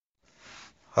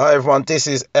Hi everyone, this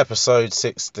is episode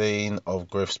 16 of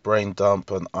Griff's Brain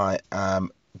Dump, and I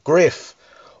am Griff.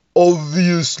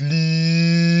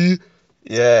 Obviously,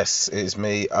 yes, it's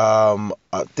me.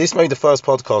 This may be the first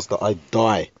podcast that I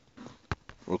die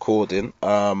recording.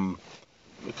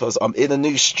 Because I'm in a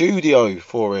new studio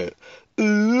for it.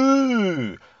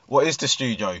 Ooh, what is the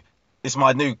studio? It's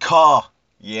my new car.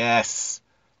 Yes,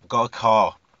 I've got a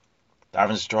car.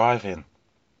 Darren's driving.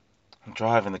 I'm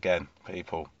driving again,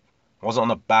 people. Wasn't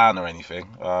on a ban or anything.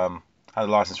 Had a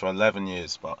license for 11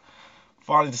 years, but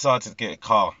finally decided to get a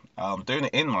car. I'm doing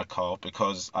it in my car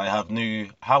because I have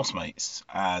new housemates,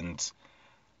 and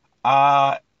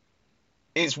uh,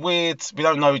 it's weird. We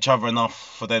don't know each other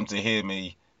enough for them to hear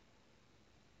me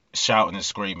shouting and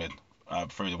screaming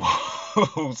through the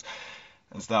walls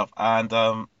and stuff. And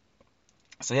so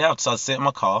yeah, I've decided to sit in my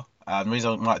car. And the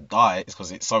reason I might die is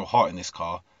because it's so hot in this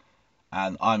car,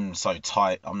 and I'm so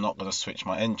tight. I'm not going to switch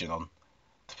my engine on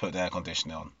to put the air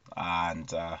conditioning on,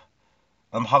 and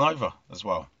I'm hungover as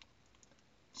well.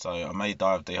 So I may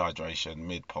die of dehydration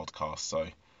mid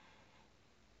podcast.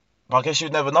 But I guess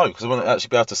you'd never know because I wouldn't actually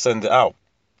be able to send it out.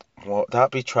 Well,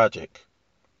 that'd be tragic.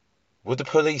 Would the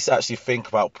police actually think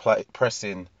about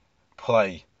pressing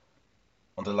play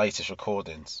on the latest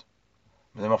recordings?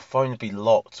 And then my phone would be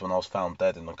locked when I was found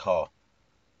dead in the car.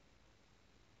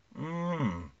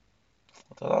 I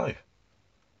don't know.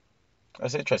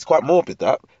 That's interesting. Quite morbid,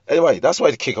 that. Anyway, that's the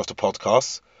way to kick off the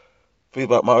podcast. Think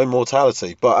about my own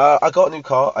mortality. But I got a new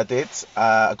car. I did.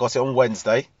 I got it on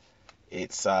Wednesday.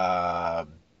 It's done.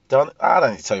 I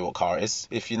don't need to tell you what car it is.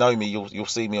 If you know me, you'll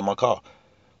see me on my car.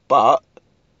 But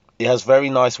it has very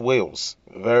nice wheels,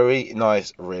 very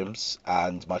nice rims,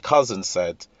 and my cousin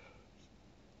said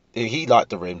he liked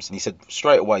the rims, and he said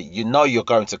straight away, you know you're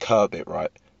going to curb it,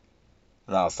 right?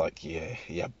 And I was like, yeah,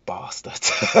 yeah, bastard.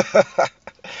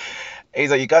 He's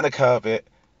like, you're going to curb it,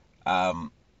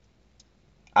 um,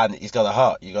 and it's gonna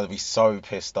hurt. You're gonna be so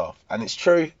pissed off, and it's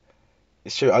true.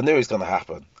 It's true. I knew it was gonna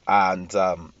happen, and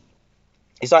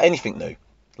it's like anything new.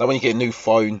 Like when you get a new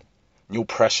phone, and you're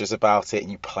precious about it,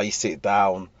 and you place it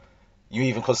down. You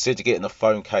even consider getting a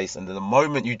phone case, and then the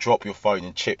moment you drop your phone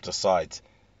and chip aside,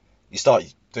 you start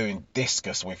doing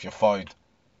discus with your phone.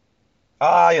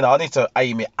 I need to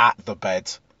aim it at the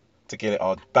bed to get it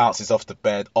on. Bounces off the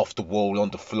bed, off the wall,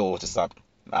 on the floor. Just like,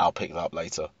 I'll pick it up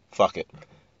later. Fuck it.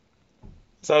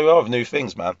 So I have new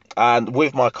things, man. And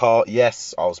with my car,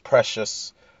 yes, I was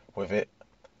precious with it.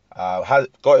 Got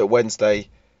it Wednesday,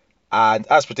 and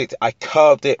as predicted, I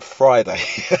curbed it Friday.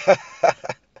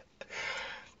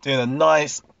 Doing a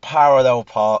nice parallel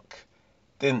park.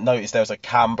 Didn't notice there was a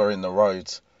camber in the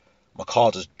road. My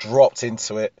car just dropped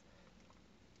into it.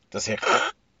 Just here.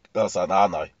 I was like, nah,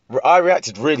 no. I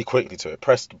reacted really quickly to it.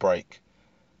 Pressed the brake.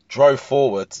 Drove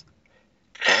forward.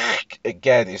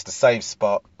 Again, it's the same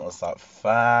spot. I was like,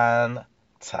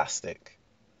 fantastic.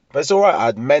 But it's alright.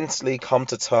 I'd mentally come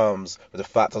to terms with the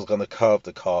fact I was going to curb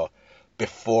the car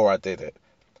before I did it.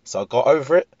 So I got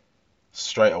over it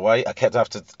straight away. I kept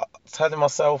having to telling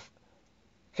myself,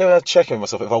 kept checking with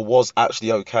myself if I was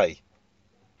actually okay.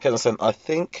 Kept on saying, I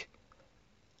think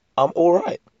I'm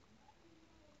alright.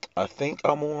 I think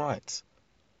I'm alright.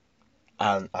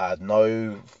 And I had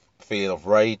no feeling of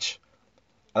rage.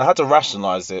 And I had to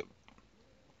rationalize it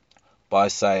by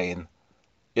saying,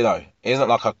 it isn't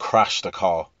like I crashed the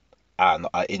car and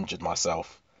I injured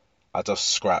myself. I just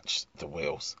scratched the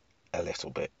wheels a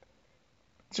little bit.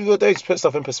 So you gotta do is put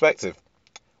stuff in perspective.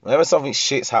 Whenever something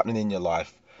shit's happening in your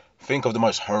life, think of the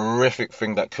most horrific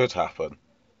thing that could happen.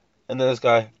 And then just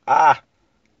go, at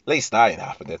least that ain't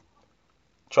happening.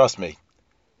 Trust me,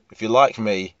 if you're like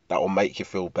me, that will make you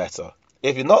feel better.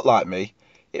 If you're not like me,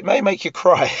 it may make you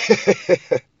cry.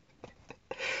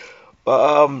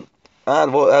 But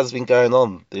and what has been going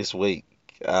on this week?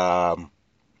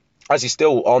 Actually,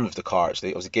 still on with the car.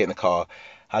 Actually, I was getting the car,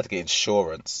 had to get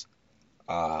insurance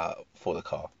for the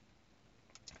car,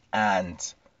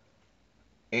 and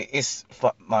it's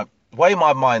my way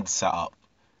my mind's set up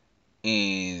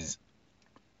is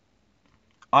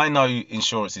I know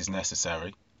insurance is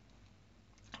necessary,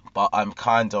 but I'm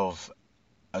kind of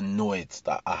annoyed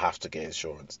that I have to get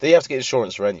insurance. Do you have to get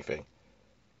insurance for anything?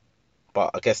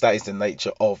 But I guess that is the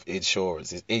nature of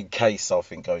insurance, is in case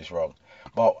something goes wrong.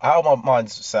 But how my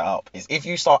mind's set up is if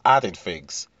you start adding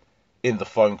things in the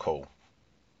phone call,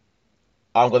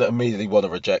 I'm going to immediately want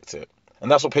to reject it. And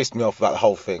that's what pissed me off about the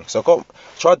whole thing. So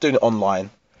tried doing it online,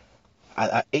 and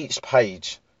at each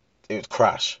page, it would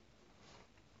crash.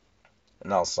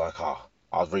 And I was like,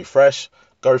 I'll refresh,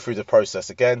 go through the process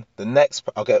again.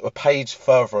 I'll get a page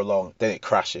further along, then it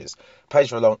crashes.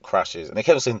 Page further along, crashes. And they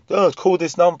kept saying, call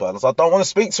this number. And I was like, I don't want to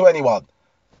speak to anyone.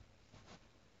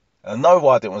 And I know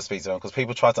why I didn't want to speak to them, because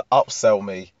people tried to upsell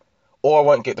me, or I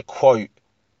won't get the quote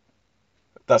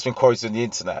that's been quoted on the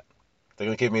internet. They're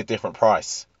going to give me a different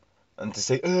price. And to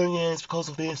say, oh yeah, it's because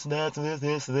of this and that and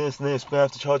this and this, we're going to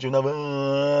have to charge you another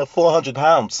 £400. And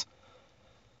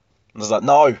I was like,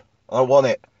 no, I don't want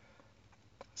it.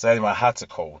 So anyway, I had to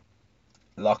call.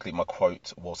 Luckily, my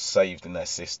quote was saved in their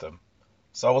system.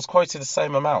 So I was quoted the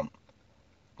same amount.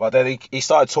 But then he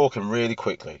started talking really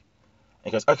quickly. He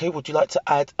goes, okay, would you like to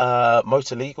add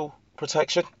motor legal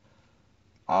protection?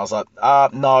 I was like,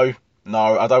 no,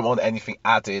 I don't want anything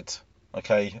added.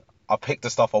 Okay, I picked the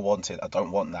stuff I wanted. I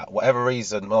don't want that. Whatever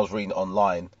reason, when I was reading it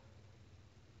online,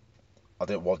 I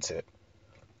didn't want it.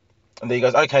 And then he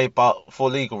goes, okay, but for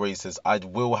legal reasons, I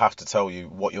will have to tell you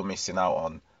what you're missing out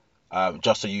on,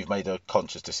 just so you've made a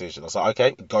conscious decision. I was like,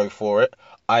 okay, go for it.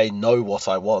 I know what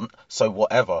I want, so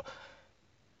whatever.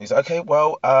 He's like, okay,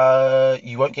 well,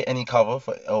 you won't get any cover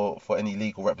for any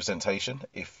legal representation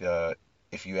if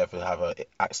you ever have an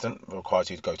accident that requires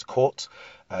you to go to court.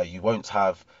 You won't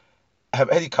have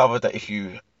any cover that if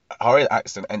you are in an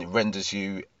accident and it renders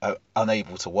you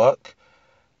unable to work.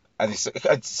 And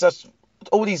it's just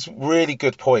all these really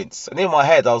good points. And in my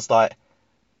head, I was like,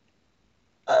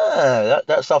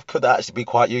 that stuff could actually be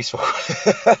quite useful.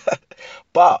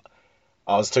 But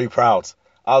I was too proud.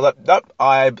 I was like, nope,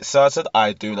 I'm certain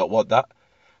I do not want that.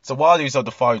 So while he was on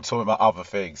the phone talking about other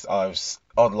things, I was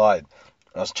online and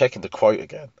I was checking the quote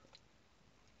again.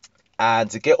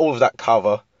 And to get all of that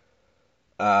cover,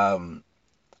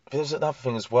 there's another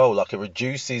thing as well, like it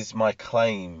reduces my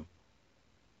claim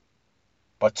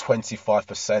by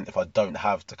 25% if I don't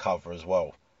have the cover as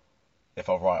well, if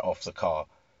I write off the car.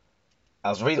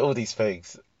 I was reading all these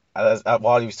things and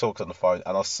while he was talking on the phone,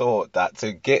 and I saw that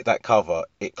to get that cover,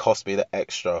 it cost me the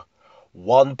extra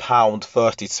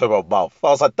 £1.32 a month. I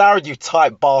was like, Darren, you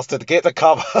tight bastard, get the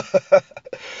cover.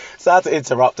 So I had to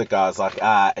interrupt the guy. I was like,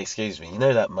 excuse me, you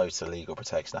know that motor legal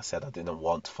protection I said I didn't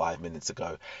want 5 minutes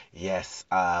ago? Yes,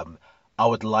 I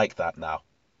would like that now.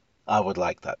 I would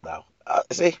like that now.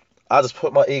 See, I just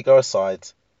put my ego aside,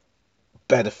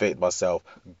 benefited myself,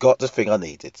 got the thing I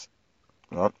needed.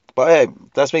 Right? But hey,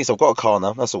 that's me. So I've got a car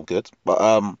now. That's all good. But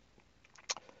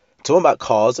talking about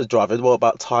cars and driving, what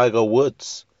about Tiger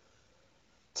Woods?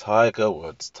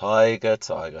 Tiger,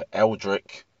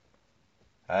 Eldrick.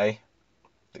 Hey,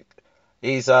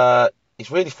 he's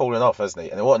really fallen off, hasn't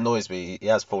he? And what annoys me, he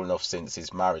has fallen off since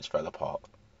his marriage fell apart.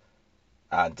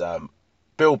 And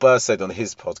Bill Burr said on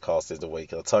his podcast the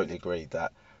week, and I totally agree,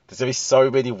 that there's going to be so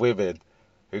many women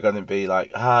who are going to be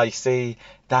like, you see,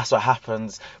 that's what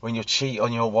happens when you cheat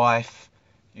on your wife.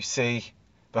 You see,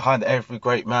 behind every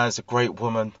great man is a great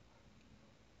woman.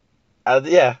 And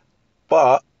yeah,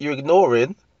 but you're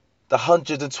ignoring the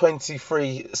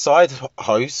 123 side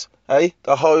hoes, eh?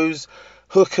 The hoes,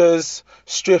 hookers,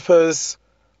 strippers,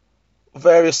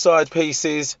 various side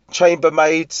pieces,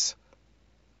 chambermaids,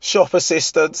 shop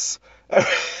assistants.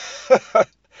 What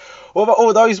about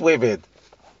all those women?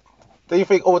 Do you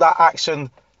think all that action?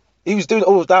 He was doing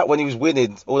all of that when he was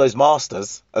winning all those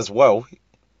Masters as well.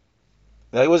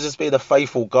 He was just being a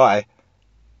faithful guy,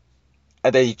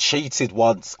 and then he cheated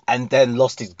once and then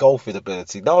lost his golfing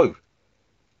ability. No,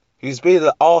 he was being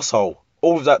an arsehole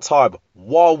all of that time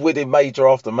while winning major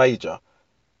after major.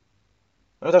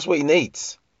 I mean, that's what he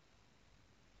needs.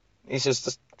 He's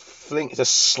just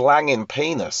slanging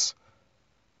penis.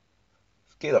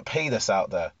 Get a penis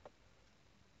out there.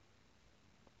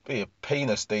 Be a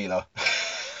penis dealer.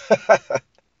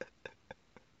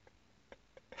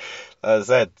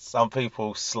 As I said, some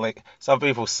people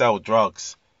sell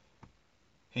drugs.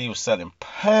 He was selling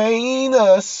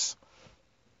penis.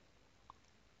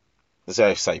 That's how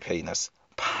you say penis.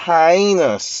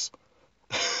 Penis.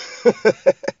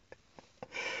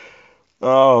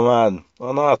 Oh man.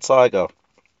 Oh no, Tiger.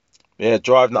 Yeah,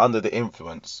 driving under the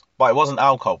influence. But it wasn't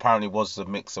alcohol. Apparently it was a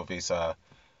mix of his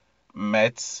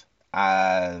meds,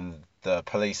 and the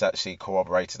police actually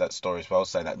corroborated that story as well,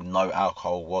 saying that no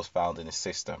alcohol was found in his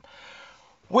system.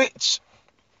 Which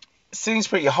seems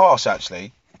pretty harsh,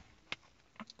 actually.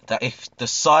 That if the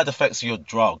side effects of your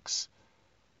drugs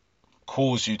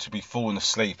cause you to be falling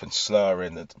asleep and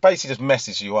slurring, and basically just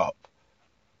messes you up,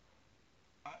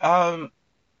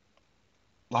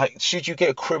 like, should you get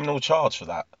a criminal charge for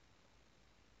that?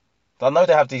 I know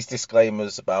they have these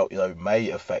disclaimers about,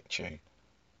 may affect you.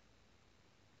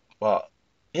 But,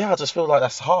 yeah, I just feel like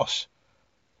that's harsh.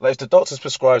 Like, if the doctors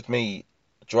prescribed me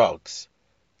drugs,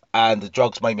 and the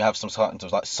drugs made me have some kind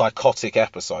of, like, psychotic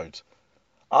episode,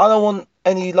 I don't want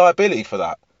any liability for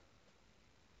that.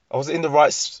 I was in the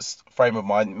right frame of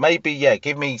mind. Maybe, yeah,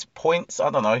 give me points. I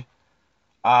don't know.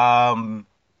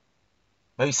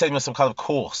 Maybe send him some kind of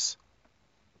course.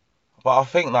 But I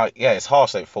think, like, yeah, it's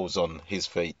harsh that it falls on his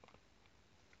feet.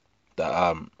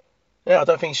 That yeah, I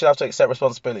don't think he should have to accept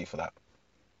responsibility for that.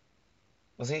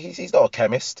 Because he's not a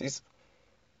chemist. He's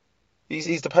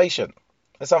the patient.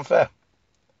 It's unfair.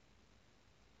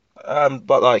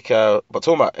 But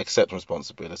talking about accepting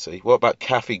responsibility, what about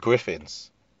Kathy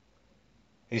Griffins?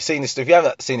 You've seen this. If you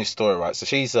haven't seen this story, right? So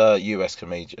she's a US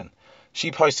comedian.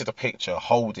 She posted a picture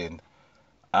holding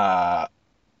uh,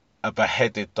 a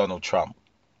beheaded Donald Trump.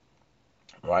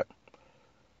 Right?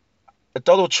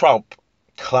 Donald Trump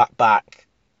clapped back.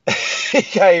 He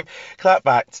gave clapped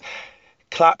back,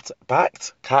 clapped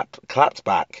back.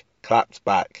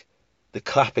 The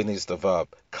clapping is the verb.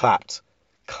 Clapped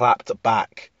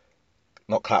back,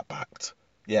 not clapped backed.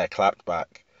 Yeah, clapped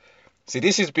back. See,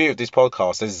 this is the beauty of this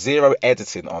podcast. There's zero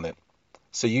editing on it,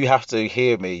 so you have to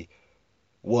hear me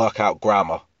work out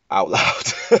grammar out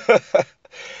loud.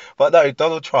 But no,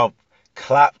 Donald Trump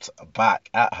clapped back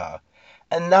at her,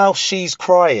 and now she's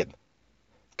crying.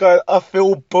 Going, I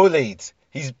feel bullied.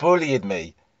 He's bullying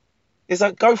me. It's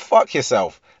like, go fuck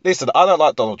yourself. Listen, I don't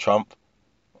like Donald Trump.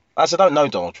 Actually, I don't know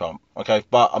Donald Trump, okay?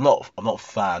 But I'm not a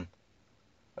fan.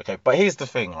 Okay, but here's the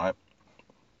thing, right?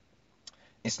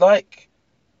 It's like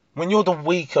when you're the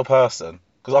weaker person,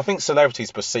 because I think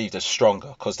celebrities perceived as stronger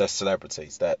because they're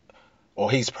celebrities, or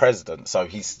he's president, so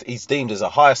he's deemed as a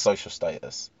higher social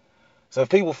status. So if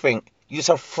people think you just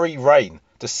have free reign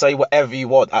to say whatever you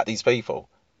want at these people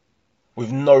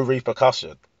with no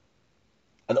repercussion,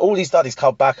 and all he's done is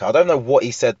come back. I don't know what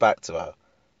he said back to her,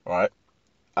 right?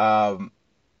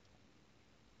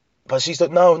 But she's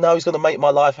like, no, he's gonna make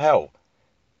my life hell.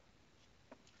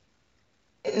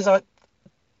 It's like,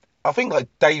 I think like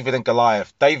David and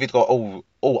Goliath. David got all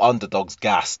underdogs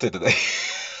gassed, didn't he?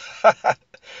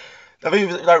 I mean,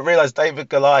 people don't realise David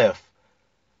Goliath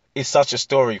is such a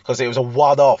story because it was a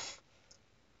one-off.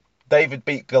 David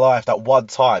beat Goliath that one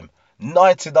time.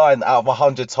 99 out of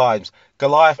 100 times,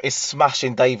 Goliath is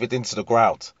smashing David into the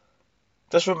ground.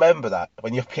 Just remember that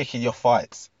when you're picking your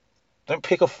fights. Don't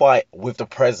pick a fight with the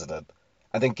president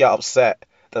and then get upset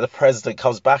that the president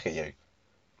comes back at you.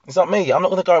 It's not me. I'm not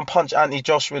going to go and punch Anthony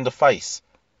Joshua in the face.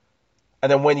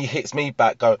 And then when he hits me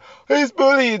back, go, he's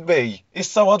bullying me. It's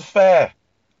so unfair.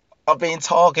 I'm being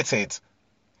targeted.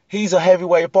 He's a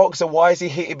heavyweight boxer. Why is he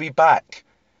hitting me back?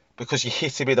 Because you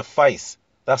hit him in the face.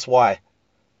 That's why.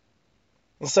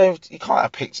 And so you can't have a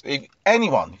picture. If you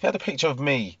had a picture of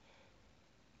me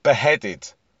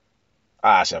beheaded.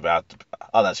 Actually,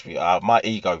 I'll actually, my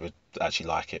ego would actually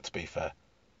like it, to be fair.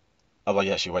 Oh, well,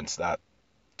 yes, you went to that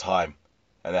time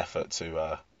and effort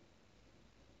to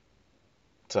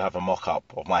have a mock-up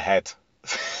of my head.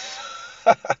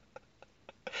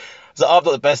 So I'm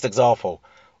not the best example,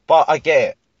 but I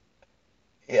get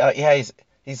it. Yeah,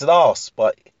 he's an arse,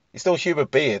 but he's still a human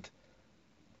being.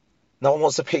 No one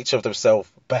wants a picture of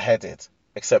themselves beheaded,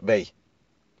 except me.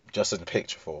 Just in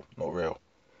picture form, not real.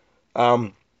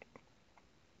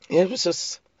 Yeah, that's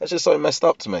just so messed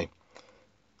up to me.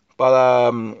 But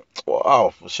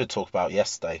I should talk about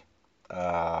yesterday.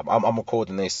 I'm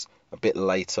recording this a bit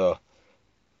later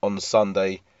on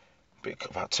Sunday,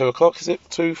 about 2 o'clock. Is it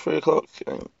 3 o'clock?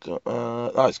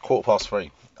 No, it's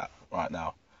 3:15 right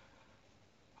now.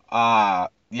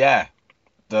 Yeah,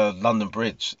 the London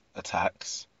Bridge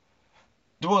attacks.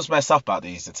 What's messed up about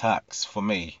these attacks for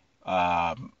me,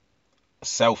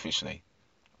 selfishly,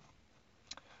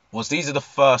 was these are the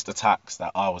first attacks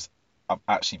that I've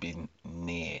actually been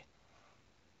near.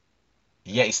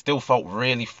 Yet it still felt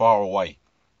really far away.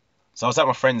 So I was at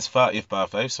my friend's 30th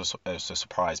birthday, so it was a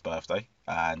surprise birthday,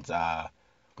 and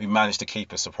we managed to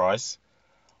keep a surprise.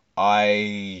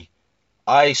 I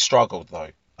struggled though.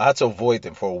 I had to avoid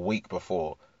him for a week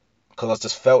before because I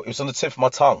just felt it was on the tip of my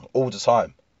tongue all the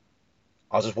time.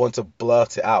 I just wanted to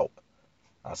blurt it out.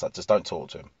 I was like, just don't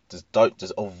talk to him.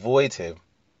 Just avoid him,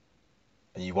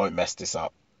 and you won't mess this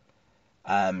up.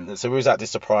 So we was at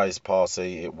this surprise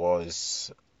party. It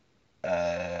was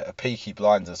a Peaky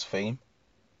Blinders theme,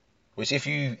 which if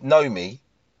you know me,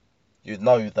 you'd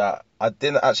know that I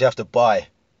didn't actually have to buy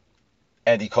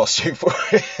any costume for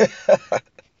it.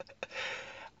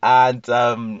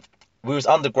 And we was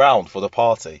underground for the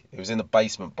party. It was in the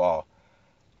basement bar.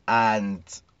 And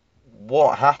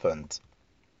what happened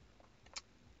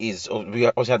is we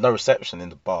obviously had no reception in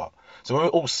the bar. So when we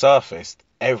all surfaced,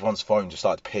 everyone's phone just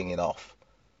started pinging off.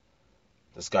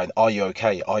 Just going, are you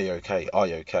okay? Are you okay? Are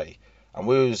you okay? And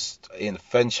we was in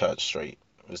Fenchurch Street.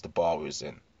 It was the bar we was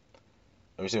in.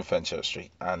 It was in Fenchurch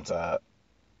Street. And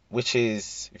which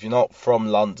is, if you're not from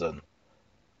London,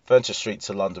 Fenchurch Street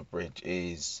to London Bridge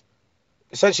is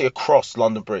essentially across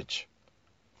London Bridge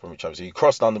from each other. So you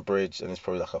cross London Bridge, and it's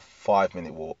probably like a 5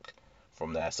 minute walk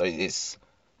from there. So it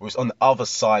was on the other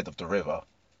side of the river.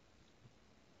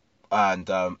 And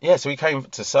yeah, so we came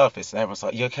to surface, and everyone's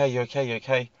like, "You okay? You okay? You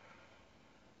okay?"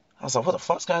 I was like, "What the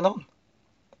fuck's going on?"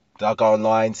 Then I go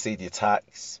online, see the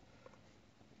attacks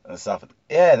and stuff.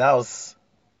 Yeah, that was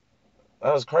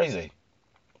crazy.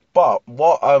 But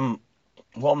what I'm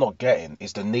not getting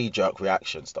is the knee jerk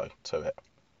reactions though to it.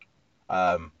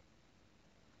 Um,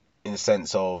 in the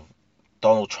sense of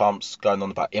Donald Trump's going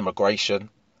on about immigration.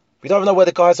 We don't even know where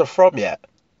the guys are from yet.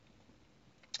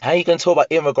 How are you going to talk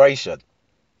about immigration?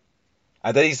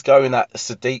 And then he's going at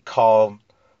Sadiq Khan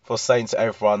for saying to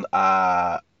everyone,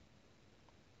 what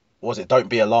was it? Don't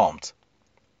be alarmed.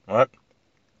 All right.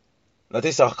 Now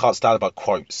this I can't stand about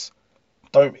quotes.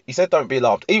 He said don't be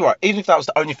alarmed. Even if that was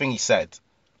the only thing he said,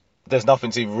 there's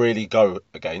nothing to really go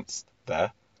against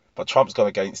there. But Trump's gone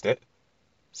against it.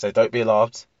 So don't be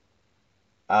alarmed.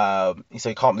 He said,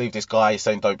 you can't believe this guy is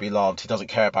saying don't be alarmed. He doesn't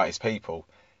care about his people.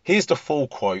 Here's the full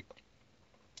quote.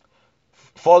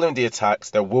 Following the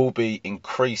attacks, there will be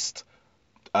increased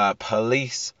armed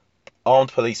police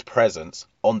presence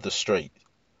on the street.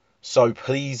 So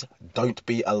please don't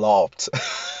be alarmed.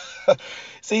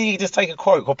 See, you just take a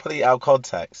quote completely out of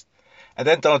context. And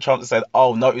then Donald Trump said,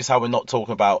 oh, notice how we're not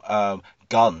talking about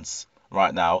guns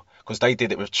right now, because they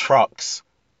did it with trucks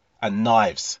and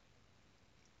knives.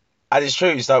 And it's true.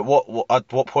 It's like,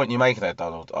 at what point are you making there,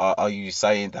 Donald? Are you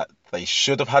saying that they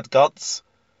should have had guns?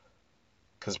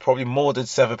 Because probably more than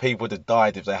 7 people would have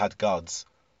died if they had guns.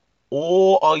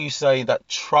 Or are you saying that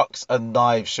trucks and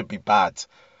knives should be bad?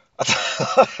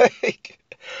 Like,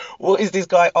 what is this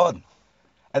guy on?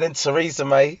 And then Theresa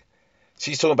May,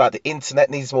 she's talking about the internet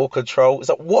needs more control. It's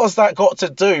like, what has that got to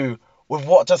do with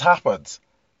what just happened?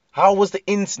 How was the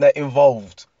internet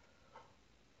involved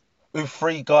with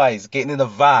 3 guys getting in a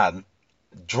van,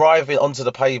 driving onto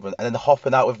the pavement, and then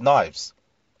hopping out with knives?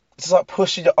 It's just like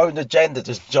pushing your own agenda,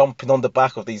 just jumping on the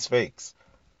back of these things.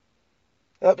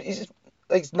 It just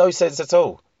makes no sense at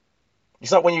all.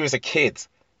 It's like when you was a kid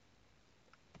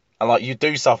and like you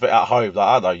do something at home, like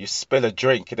I don't know, you spill a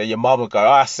drink, and then your mum will go,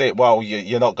 "Oh, that's it. Well,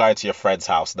 you're not going to your friend's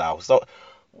house now." So,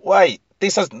 wait,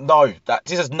 this has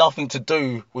nothing to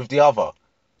do with the other.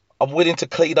 I'm willing to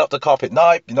clean up the carpet.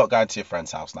 No, you're not going to your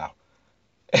friend's house now.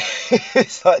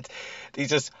 It's like these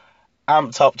just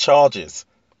amped up charges.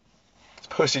 It's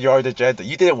pushing your own agenda.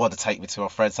 You didn't want to take me to a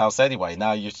friend's house anyway.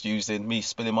 Now you're just using me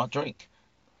spilling my drink.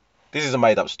 This is a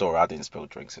made up story. I didn't spill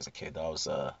drinks as a kid. I was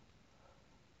a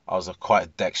quite a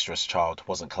dexterous child.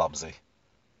 Wasn't clumsy.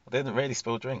 I didn't really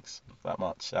spill drinks that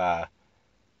much. No,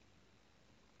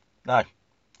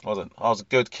 wasn't. I was a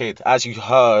good kid, as you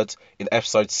heard in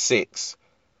episode 6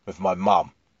 with my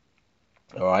mum.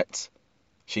 All right,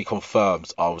 she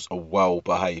confirms I was a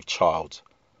well-behaved child.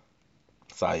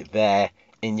 So there,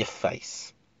 in your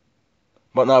face.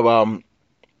 But no,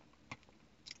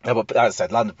 but as I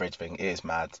said, London Bridge thing is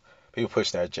mad. People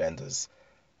push their agendas,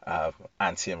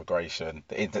 anti-immigration.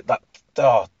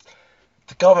 The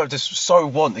government just so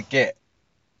want to get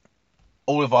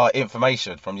all of our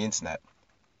information from the internet.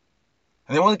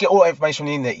 And they want to get all our information from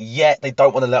the internet, yet they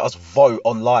don't want to let us vote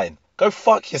online. Go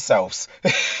fuck yourselves.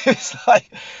 It's like,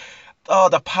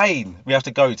 the pain we have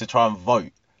to go to try and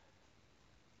vote.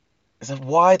 It's like,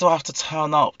 why do I have to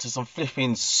turn up to some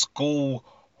flipping school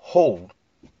hall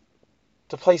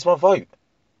to place my vote?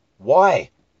 Why?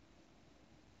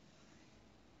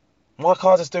 Why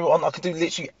can't I just do it on? I can do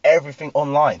literally everything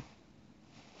online.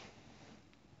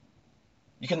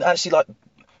 You can actually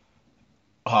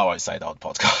I won't say that on the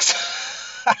podcast.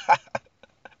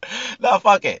 No,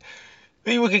 fuck it.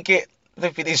 People can get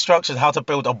the instructions how to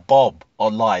build a bomb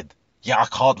online. Yeah, I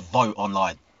can't vote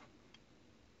online.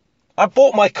 I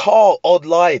bought my car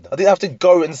online. I didn't have to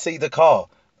go and see the car.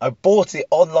 I bought it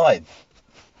online.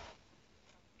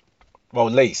 Well,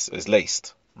 it's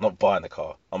leased. I'm not buying the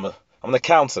car. I'm an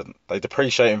accountant. They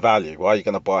depreciate in value. Why are you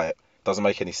going to buy it? Doesn't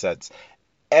make any sense.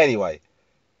 Anyway,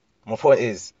 my point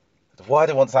is, why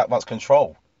do they want that much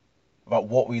control about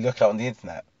what we look at on the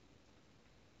internet?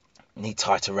 We need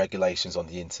tighter regulations on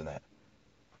the internet.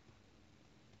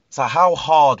 So how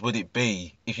hard would it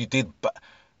be if you did? But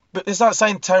it's like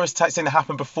saying terrorist attacks didn't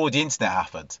happen before the internet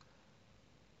happened.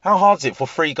 How hard is it for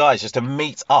 3 guys just to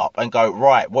meet up and go,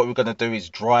 right, what we're going to do is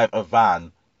drive a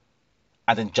van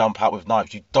and then jump out with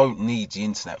knives? You don't need the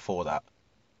internet for that.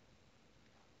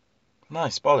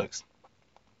 Nice, bollocks.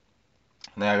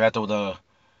 Now we had all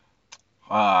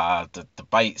the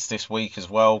debates this week as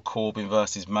well. Corbyn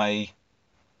versus May.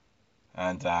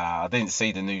 And I didn't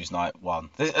see the Newsnight one.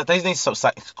 They need to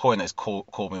start calling it as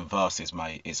Corbyn versus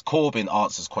May. It's Corbyn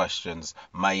answers questions,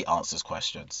 May answers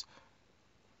questions.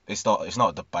 It's not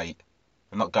a debate.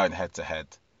 They're not going head to head.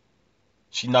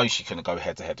 She knows she couldn't go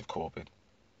head to head with Corbyn.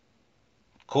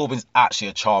 Corbyn's actually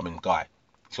a charming guy.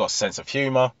 He's got a sense of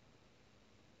humour.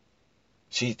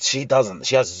 She doesn't.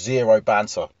 She has zero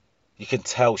banter. You can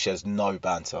tell she has no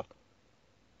banter.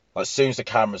 Like, as soon as the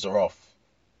cameras are off,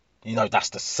 you know that's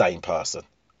the same person.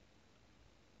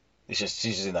 It's just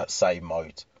she's just in that same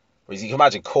mode. Whereas you can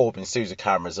imagine Corbyn, as soon as the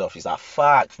camera's off, he's like,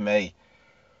 fuck me.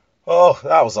 Oh,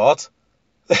 that was odd.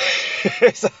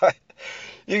 It's like,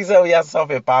 you can tell he has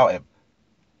something about him.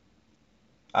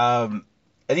 And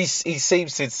he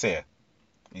seems sincere.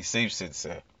 He seems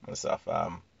sincere and stuff.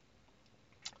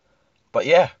 But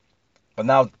yeah. But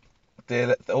now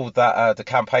the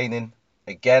campaigning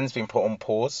again has been put on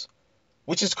pause,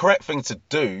 which is the correct thing to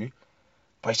do.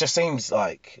 But it just seems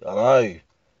like, I don't know,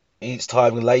 each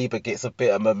time Labour gets a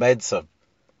bit of momentum,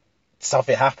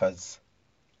 something happens,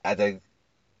 and then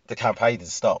the campaign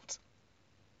is stopped.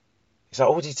 It's like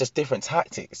all these just different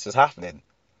tactics just happening.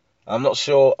 I'm not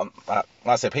sure. Like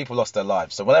I said, people lost their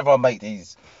lives. So whenever I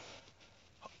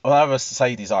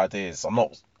say these ideas, I'm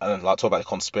not, I don't like talk about the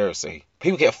conspiracy.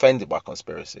 People get offended by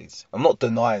conspiracies. I'm not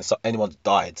denying anyone's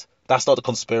died. That's not the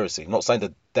conspiracy. I'm not saying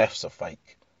the deaths are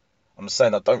fake. I'm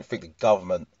saying I don't think the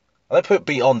government, I don't put it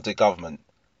beyond the government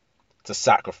to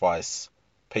sacrifice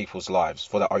people's lives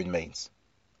for their own means.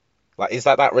 Like, is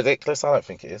that ridiculous? I don't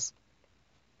think it is.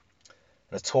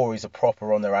 The Tories are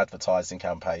proper on their advertising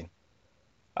campaign.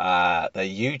 Their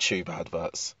YouTube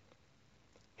adverts.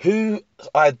 Whose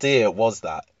idea was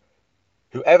that?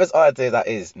 Whoever's idea that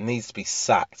is needs to be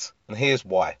sacked. And here's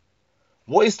why.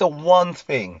 What is the one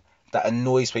thing that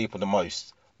annoys people the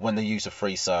most when they use a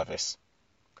free service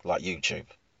like YouTube?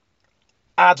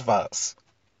 Adverts.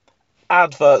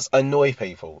 Adverts annoy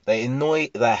people. They annoy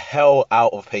the hell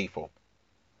out of people.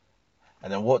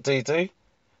 And then what do?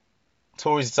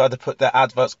 Tories decide to put their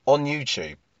adverts on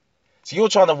YouTube. So you're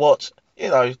trying to watch,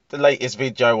 the latest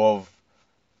video of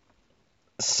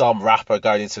some rapper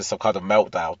going into some kind of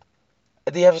meltdown.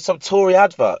 And you have some Tory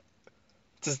advert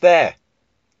just there.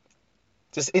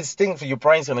 Just instinctively, your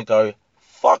brain's going to go,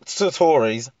 fuck the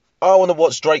Tories. I want to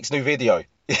watch Drake's new video.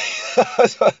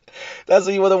 That's what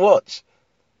you want to watch.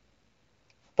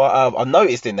 But I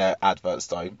noticed in their adverts,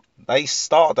 though, they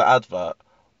start the advert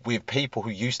with people who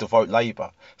used to vote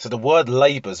Labour. So the word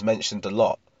Labour's mentioned a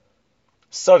lot.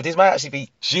 So this may actually be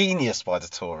genius by the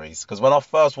Tories. Because when I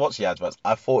first watched the adverts,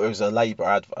 I thought it was a Labour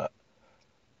advert.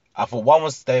 I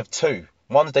thought they have two.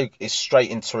 One is straight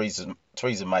in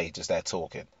Theresa May just there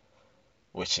talking,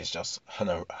 which is just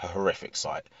a horrific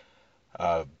sight.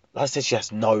 Like I said, she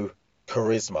has no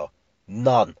charisma.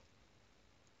 None.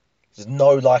 There's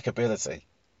no likability.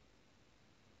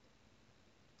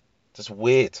 Just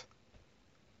weird.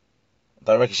 I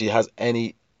don't reckon she has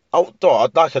any. Oh,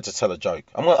 I'd like her to tell a joke.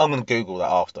 I'm gonna Google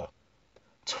that after.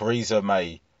 Theresa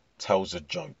May tells a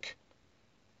joke.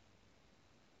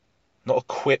 Not a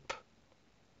quip,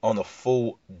 on a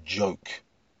full joke.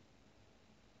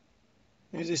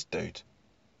 Who's this dude?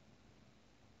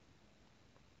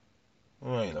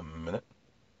 Wait a minute.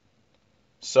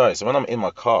 Sorry, so when I'm in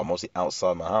my car, I'm obviously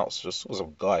outside my house. Just saw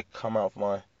some guy come out of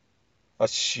I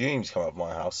assume he's come out of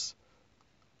my house.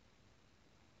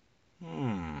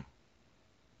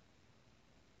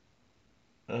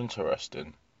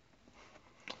 Interesting.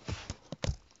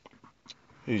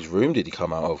 Whose room did he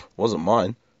come out of? Wasn't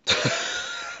mine.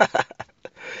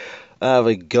 I have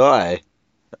a guy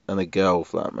and a girl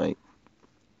flatmate,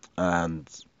 and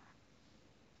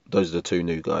those are the two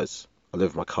new guys. I live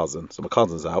with my cousin, so my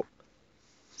cousin's out,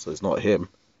 so it's not him.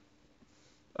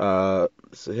 So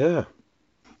yeah,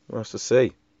 we'll have to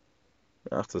see.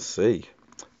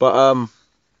 But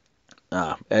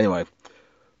anyway,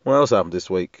 what else happened this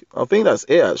week? I think that's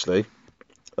it actually.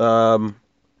 I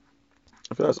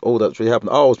think that's all that's really happened.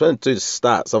 Oh, I was meant to do the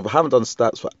stats. I haven't done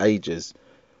stats for ages.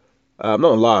 I'm not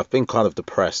gonna lie, I've been kind of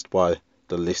depressed by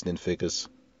the listening figures.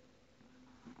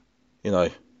 They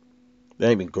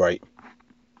ain't been great.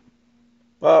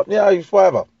 But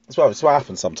whatever. It's what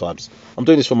happens sometimes. I'm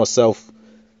doing this for myself.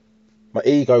 My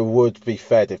ego would be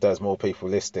fed if there's more people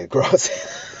listening.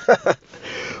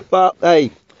 But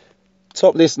hey,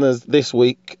 top listeners this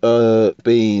week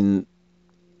being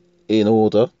in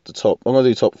order. I'm gonna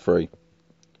do top 3.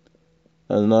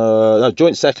 And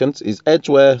joint second is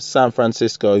Edgware, San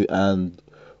Francisco, and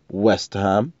West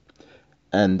Ham.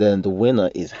 And then the winner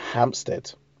is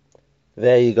Hampstead.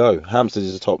 There you go. Hampstead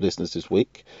is the top listeners this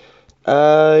week.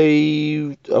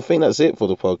 I think that's it for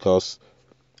the podcast.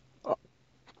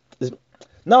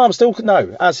 No,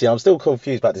 actually, I'm still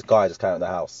confused about this guy just came out of the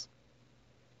house.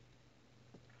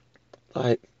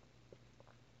 Like,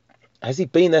 has he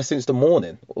been there since the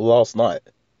morning or last night?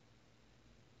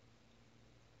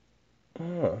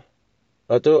 Oh,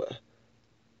 I do.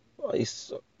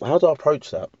 How do I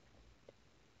approach that?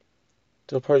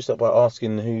 Do I approach that by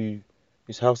asking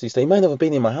whose house he's staying? He may never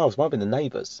been in my house. Might have been the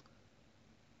neighbours,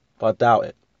 but I doubt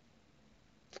it.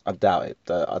 I doubt it.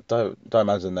 I don't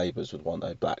imagine the neighbours would want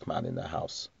a black man in their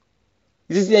house.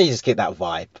 You just get that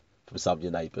vibe from some of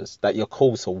your neighbours that you're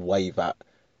cool to wave at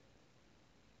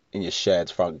in your shared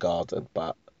front garden,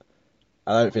 but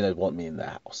I don't think they'd want me in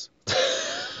their house.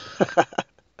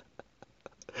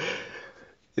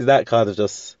 Is that kind of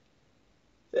just?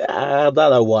 I don't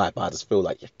know why, but I just feel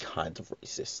like you're kind of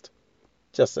racist,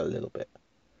 just a little bit.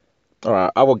 All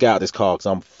right, I will get out of this car because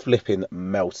I'm flipping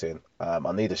melting. I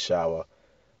need a shower.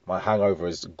 My hangover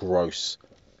is gross,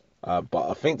 but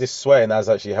I think this sweating has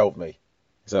actually helped me.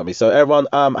 Exactly. So everyone,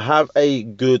 have a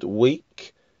good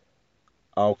week.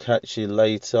 I'll catch you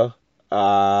later. What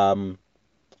am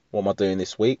I doing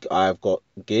this week? I've got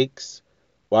gigs.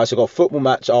 Well, actually, I've got a football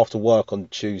match after work on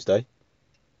Tuesday.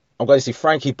 I'm going to see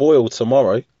Frankie Boyle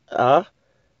tomorrow.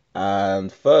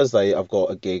 And Thursday, I've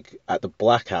got a gig at the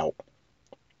Blackout,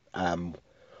 um,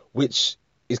 which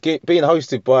is being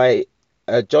hosted by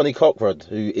Johnny Cochran,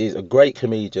 who is a great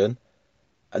comedian.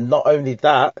 And not only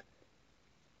that,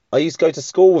 I used to go to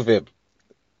school with him,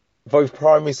 both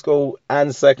primary school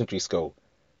and secondary school.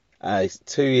 He's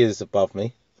 2 years above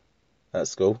me at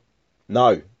school.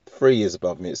 No, 3 years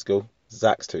above me at school.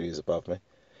 Zach's 2 years above me.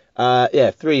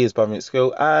 Yeah, 3 years above me at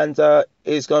school, and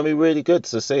it's going to be really good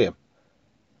to see him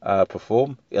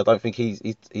perform. I don't think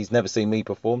he's never seen me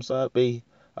perform, so it'd be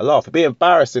a laugh. It'd be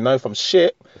embarrassing though if I'm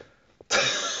shit.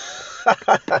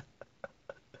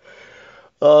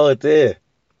 Oh dear.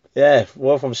 Yeah,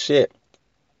 what if I'm shit?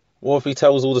 What if he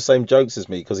tells all the same jokes as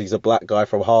me because he's a black guy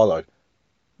from Harlow?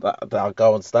 That I'll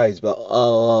go on stage, but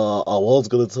I was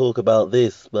gonna talk about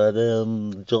this, but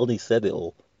Johnny said it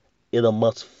all in a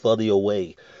much funnier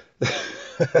way.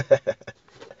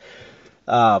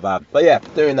 Ah man, but yeah,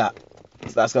 doing that.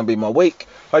 So that's gonna be my week.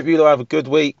 Hope you all have a good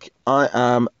week. I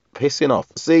am pissing off.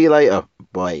 See you later.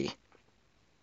 Bye.